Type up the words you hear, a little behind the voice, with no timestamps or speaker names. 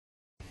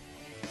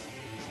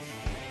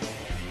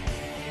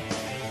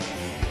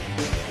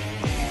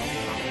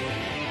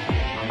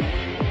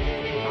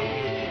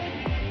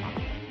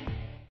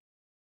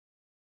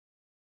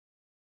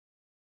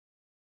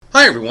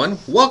Hi everyone,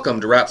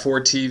 welcome to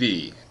Rap4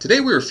 TV. Today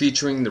we are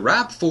featuring the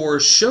Rap4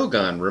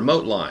 Shogun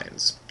remote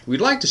lines. We'd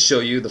like to show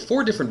you the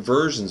 4 different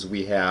versions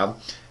we have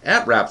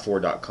at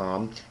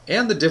rap4.com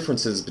and the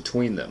differences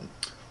between them.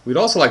 We'd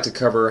also like to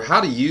cover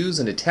how to use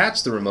and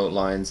attach the remote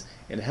lines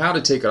and how to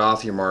take it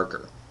off your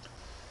marker.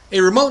 A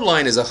remote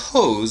line is a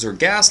hose or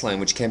gas line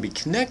which can be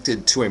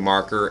connected to a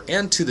marker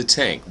and to the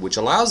tank, which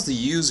allows the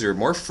user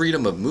more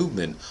freedom of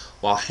movement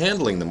while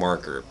handling the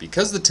marker,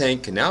 because the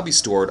tank can now be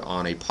stored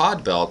on a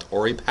pod belt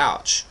or a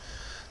pouch.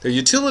 Their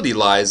utility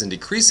lies in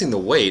decreasing the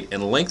weight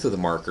and length of the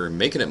marker,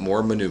 making it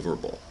more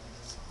maneuverable.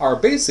 Our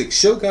basic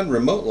Shogun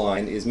remote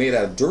line is made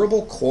out of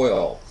durable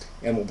coil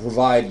and will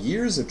provide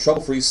years of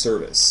trouble-free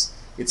service.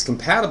 It's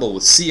compatible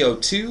with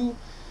CO2,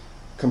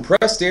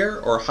 compressed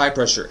air, or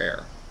high-pressure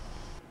air.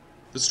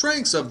 The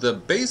strengths of the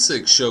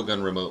basic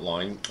Shogun remote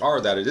line are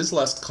that it is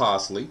less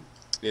costly,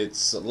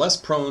 it's less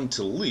prone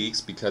to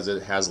leaks because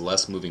it has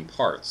less moving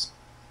parts.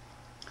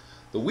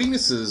 The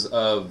weaknesses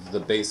of the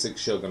basic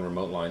Shogun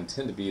remote line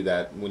tend to be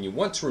that when you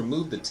want to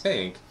remove the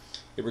tank,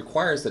 it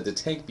requires that the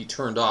tank be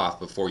turned off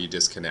before you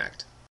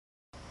disconnect.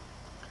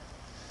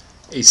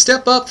 A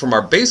step up from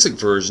our basic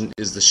version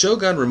is the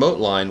Shogun remote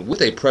line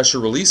with a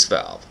pressure release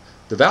valve.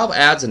 The valve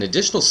adds an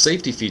additional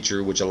safety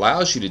feature which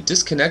allows you to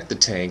disconnect the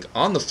tank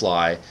on the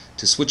fly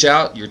to switch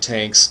out your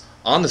tanks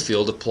on the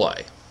field of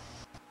play.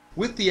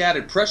 With the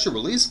added pressure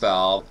release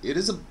valve, it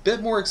is a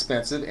bit more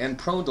expensive and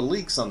prone to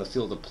leaks on the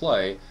field of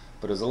play,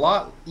 but is a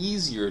lot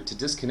easier to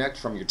disconnect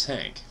from your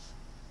tank.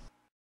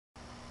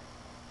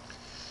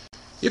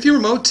 If your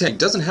remote tank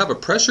doesn't have a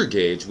pressure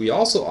gauge, we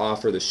also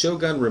offer the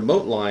Shogun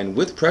remote line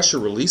with pressure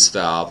release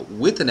valve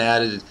with an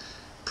added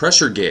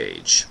pressure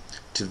gauge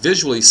to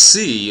visually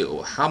see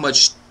how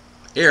much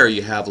air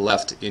you have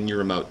left in your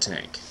remote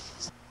tank.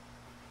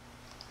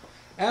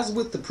 As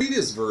with the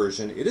previous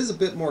version, it is a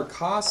bit more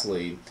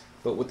costly,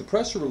 but with the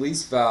pressure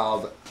release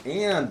valve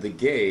and the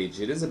gauge,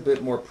 it is a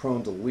bit more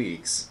prone to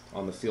leaks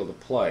on the field of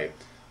play,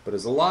 but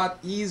is a lot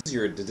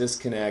easier to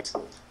disconnect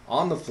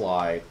on the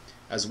fly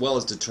as well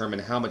as determine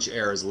how much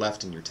air is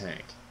left in your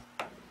tank.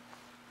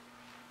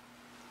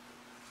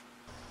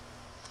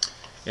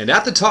 And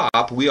at the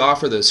top, we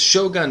offer the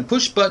Shogun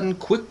push-button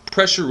quick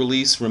pressure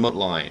release remote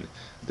line.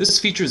 This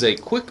features a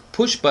quick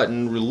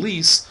push-button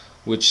release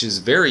which is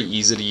very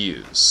easy to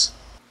use.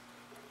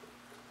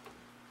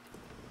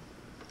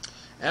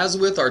 As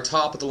with our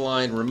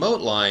top-of-the-line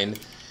remote line,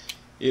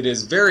 it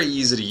is very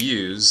easy to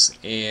use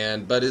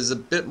but is a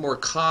bit more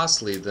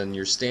costly than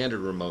your standard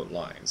remote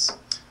lines.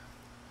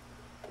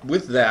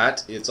 With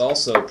that, it's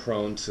also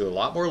prone to a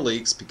lot more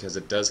leaks because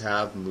it does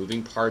have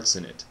moving parts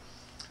in it.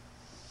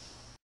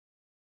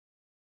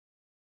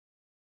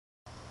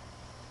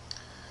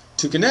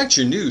 To connect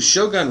your new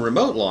Shogun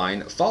remote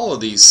line, follow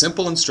these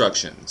simple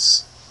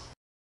instructions.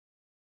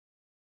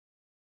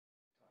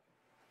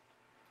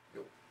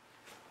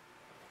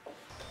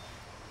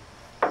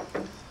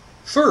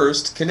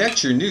 First,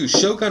 connect your new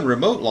Shogun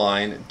remote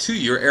line to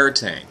your air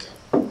tank.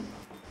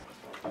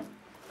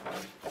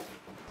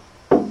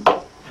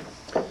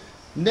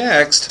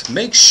 Next,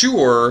 make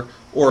sure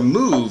or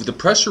move the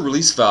pressure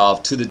release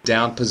valve to the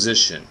down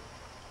position,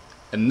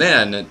 and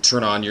then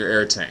turn on your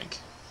air tank.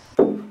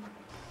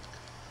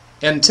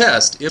 And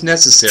test, if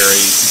necessary,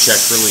 to check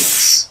for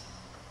leaks.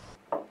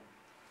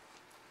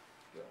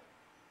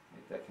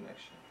 Make that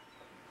connection.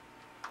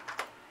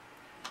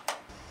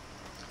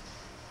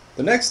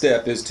 The next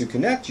step is to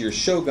connect your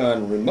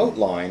Shogun remote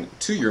line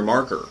to your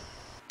marker.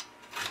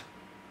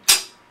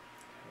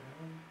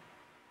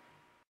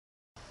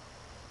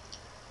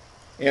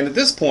 And at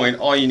this point,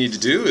 all you need to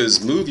do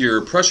is move your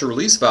pressure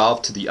release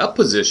valve to the up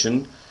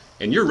position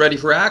and you're ready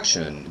for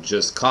action.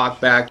 Just cock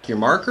back your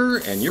marker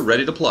and you're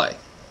ready to play.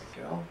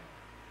 There we go.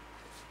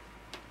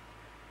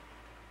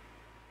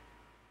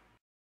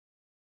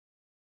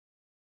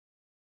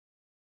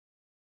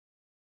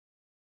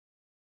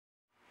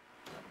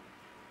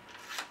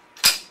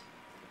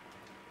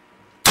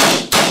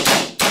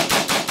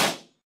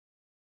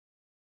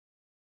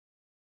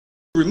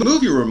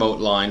 Remove your remote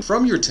line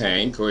from your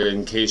tank, or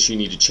in case you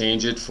need to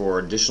change it for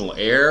additional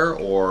air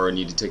or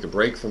need to take a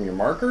break from your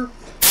marker.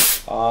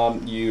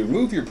 You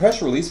remove your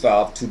pressure release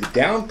valve to the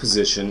down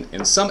position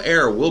and some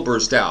air will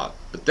burst out,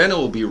 but then it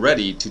will be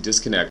ready to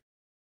disconnect.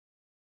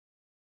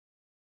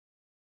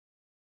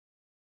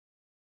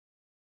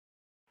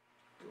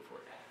 Go for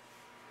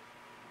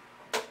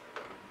it.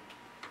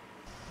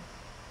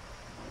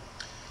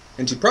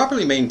 And to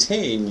properly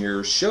maintain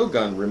your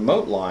Shogun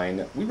remote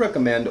line, we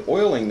recommend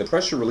oiling the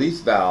pressure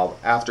relief valve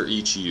after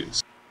each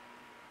use.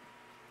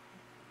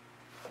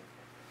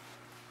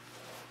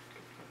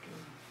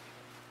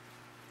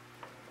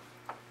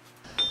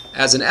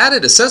 As an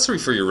added accessory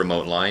for your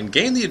remote line,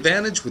 gain the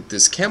advantage with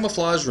this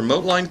camouflage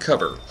remote line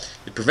cover.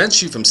 It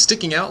prevents you from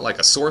sticking out like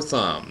a sore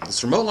thumb.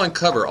 This remote line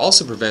cover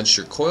also prevents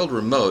your coiled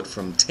remote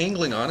from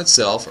tangling on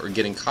itself or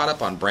getting caught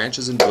up on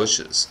branches and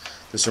bushes.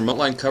 This remote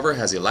line cover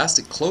has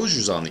elastic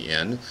closures on the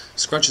end,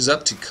 scrunches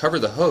up to cover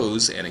the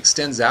hose, and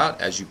extends out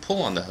as you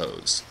pull on the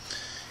hose.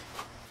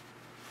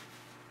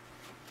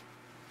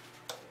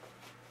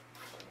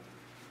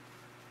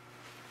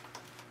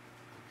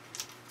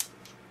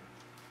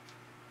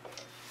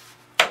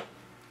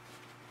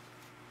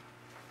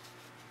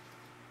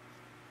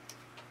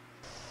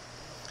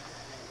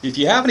 If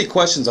you have any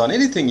questions on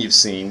anything you've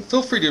seen,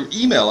 feel free to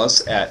email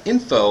us at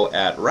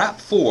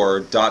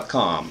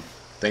info@rap4.com.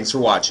 Thanks for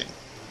watching.